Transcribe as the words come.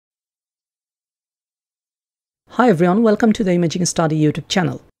Hi everyone, welcome to the Imaging Study YouTube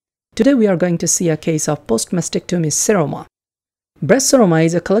channel. Today we are going to see a case of post-mastectomy seroma. Breast seroma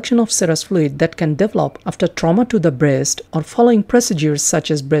is a collection of serous fluid that can develop after trauma to the breast or following procedures such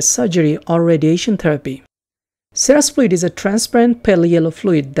as breast surgery or radiation therapy. Serous fluid is a transparent pale yellow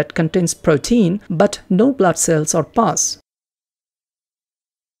fluid that contains protein but no blood cells or pus.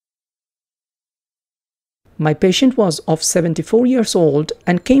 My patient was of 74 years old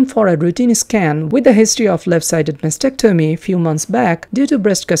and came for a routine scan with a history of left-sided mastectomy few months back due to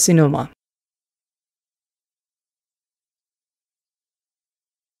breast carcinoma.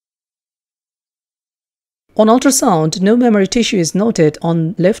 On ultrasound, no mammary tissue is noted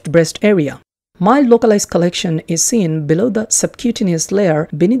on left breast area. Mild localized collection is seen below the subcutaneous layer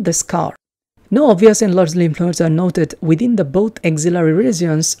beneath the scar. No obvious enlarged lymph nodes are noted within the both axillary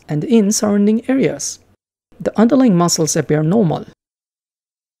regions and in surrounding areas. The underlying muscles appear normal.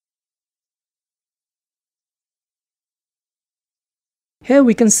 Here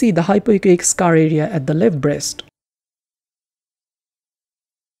we can see the hypoechoic scar area at the left breast.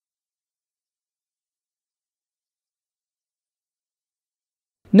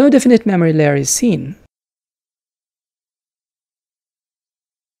 No definite mammary layer is seen.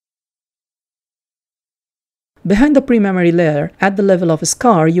 Behind the pre-mammary layer, at the level of a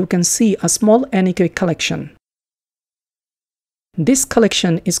scar, you can see a small anechoic collection. This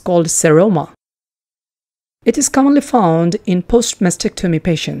collection is called seroma. It is commonly found in post-mastectomy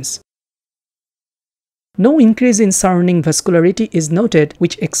patients. No increase in surrounding vascularity is noted,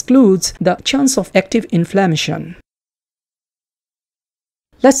 which excludes the chance of active inflammation.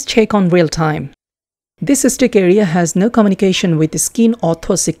 Let's check on real time. This cystic area has no communication with the skin or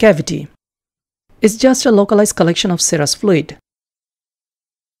thoracic cavity. It's just a localized collection of serous fluid.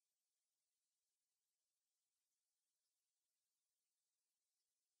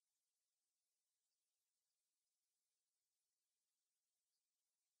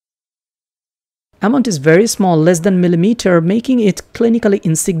 Amount is very small, less than millimeter, making it clinically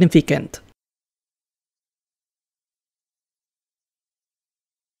insignificant.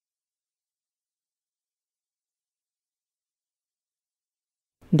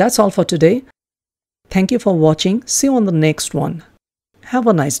 That's all for today. Thank you for watching. See you on the next one. Have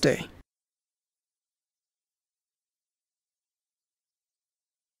a nice day.